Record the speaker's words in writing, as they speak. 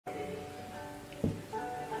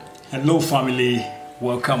Hello family,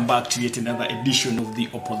 welcome back to yet another edition of the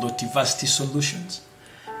𝙏𝙗𝙖𝙧 𝙒𝙘𝙧 Solutions.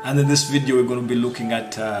 And in this video we're going to be looking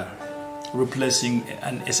at replacing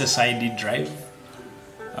an SSD drive,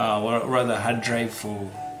 or rather hard drive, for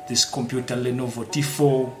this computer Lenovo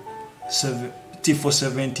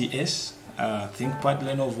T470s, ThinkPad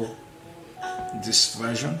Lenovo, this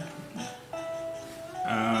version.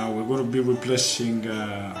 We're going to be replacing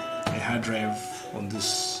a hard drive on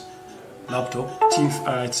this laptop.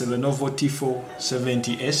 It's a Lenovo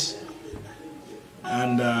T470s,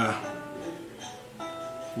 and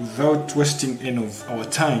without wasting any of our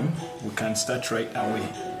time, we can start right away.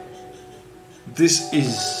 This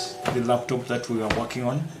is the laptop that we are working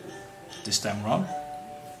on this time around,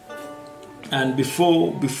 and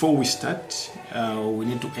before we start, we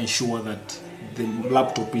need to ensure that the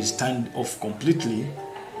laptop is turned off completely,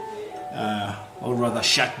 or rather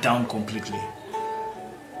shut down completely.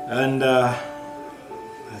 And I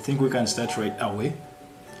think we can start right away.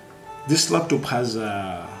 This laptop has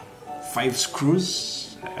 5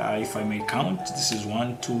 screws, if I may count. This is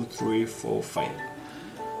 1, 2, 3, 4, 5.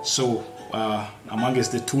 So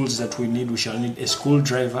amongst the tools that we need, we shall need a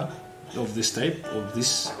screwdriver of this type, of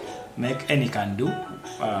this make, any can do,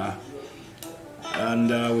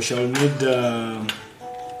 and we shall need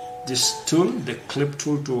this tool, the clip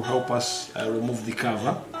tool, to help us remove the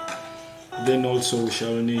cover. Then also we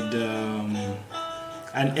shall need an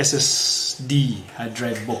SSD hard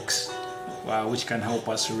drive box, which can help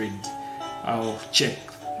us read or check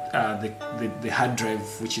the hard drive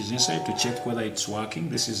which is inside, to check whether it's working.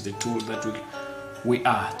 This is the tool that we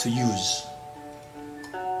are to use.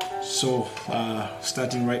 So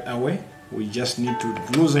starting right away, we just need to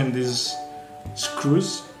loosen these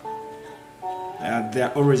screws. They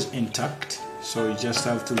are always intact, so you just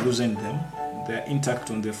have to loosen them. They are intact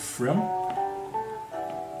on the frame.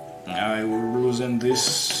 I will loosen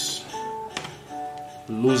this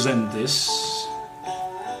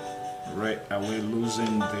right away,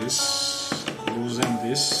 loosen this, loosen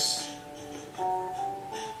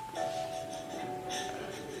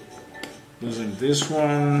this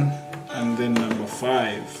one, and then number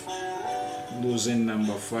 5, loosen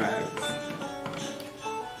number 5.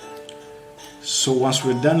 So once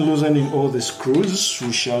we're done loosening all the screws,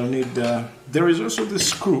 we shall need, there is also the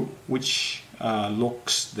screw which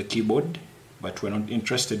locks the keyboard, but we're not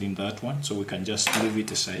interested in that one, so we can just leave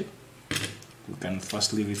it aside. We can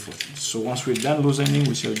first leave it for. So once we're done loosening,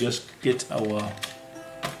 we shall just get our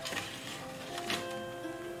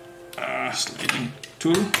sliding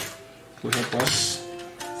tool to help us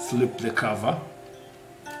flip the cover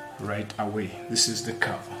right away. This is the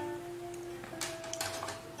cover.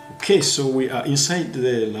 Okay, so we are inside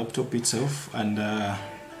the laptop itself, and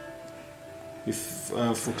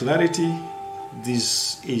for clarity,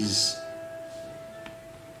 this is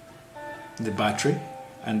the battery,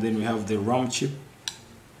 and then we have the RAM chip,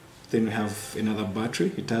 then we have another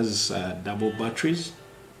battery. It has double batteries.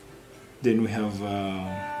 Then we have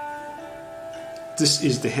this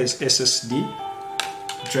is the SSD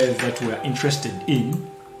drive that we are interested in,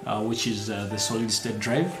 which is the solid state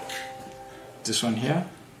drive, this one here.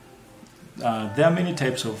 There are many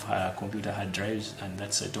types of computer hard drives, and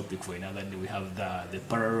that's a topic for another day. We have the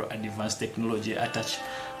parallel advanced technology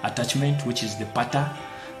attachment, which is the PATA.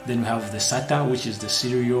 Then we have the SATA, which is the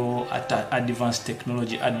serial advanced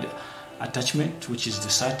technology attachment, which is the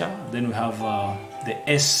SATA. Then we have the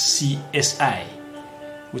SCSI,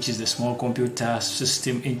 which is the small computer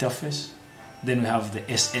system interface. Then we have the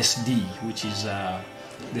SSD, which is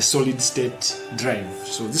the solid state drive.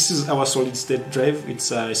 So this is our solid state drive.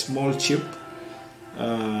 It's a small chip,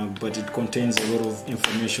 but it contains a lot of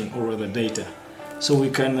information, or rather data. So we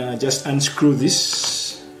can just unscrew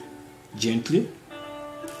this gently,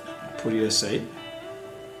 put it aside,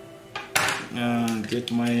 and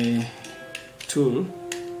get my tool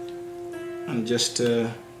and just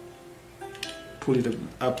pull it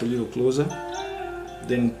up a little closer,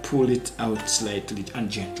 then pull it out slightly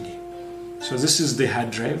and gently. So this is the hard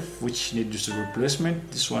drive which needs a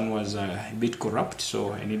replacement. This one was a bit corrupt,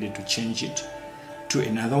 so I needed to change it to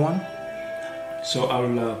another one. So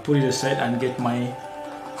I'll put it aside and get my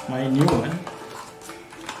new one.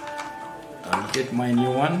 I'll get my new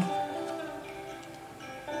one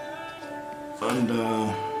and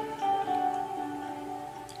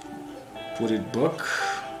put it back.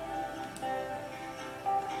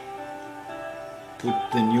 Put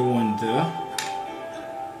the new one there.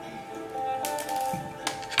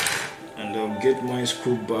 And I'll get my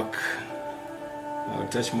screw back. I'll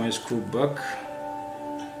attach my screw back,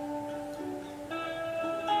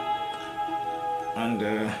 and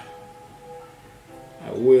I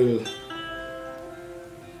will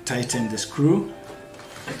tighten the screw.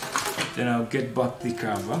 Then I'll get back the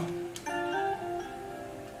cover.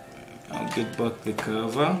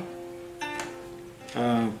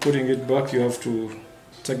 Putting it back, you have to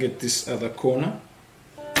target this other corner,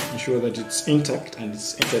 ensure that it's intact and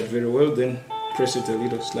it's entered very well, then press it a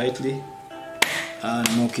little slightly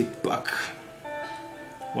and knock it back.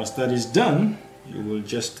 Once that is done, you will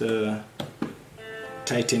just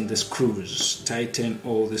tighten the screws, tighten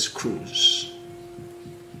all the screws.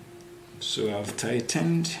 So I've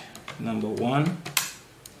tightened number 1,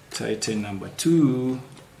 tighten number 2,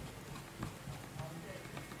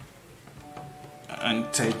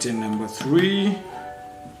 and tighten number 3.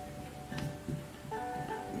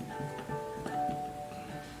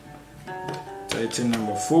 Tighten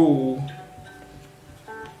number 4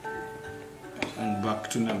 and back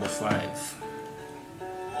to number 5.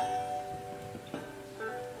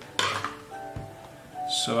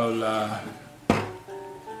 So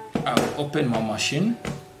I'll open my machine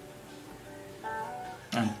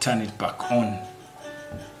and turn it back on.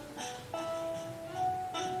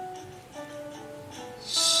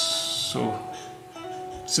 So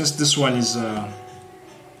since this one is a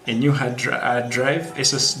new hard drive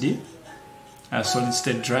SSD, a solid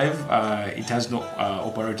state drive, it has no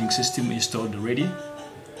operating system installed already,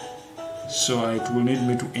 so it will need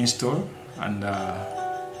me to install, and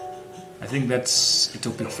I think that's a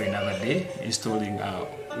topic for another day, installing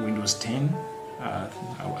Windows 10.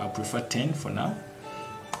 I prefer 10 for now.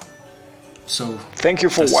 So thank you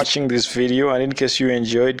for watching this video, and in case you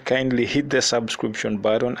enjoyed, kindly hit the subscription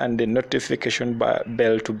button and the notification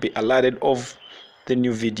bell to be alerted of the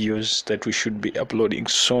new videos that we should be uploading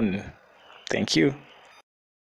soon. Thank you.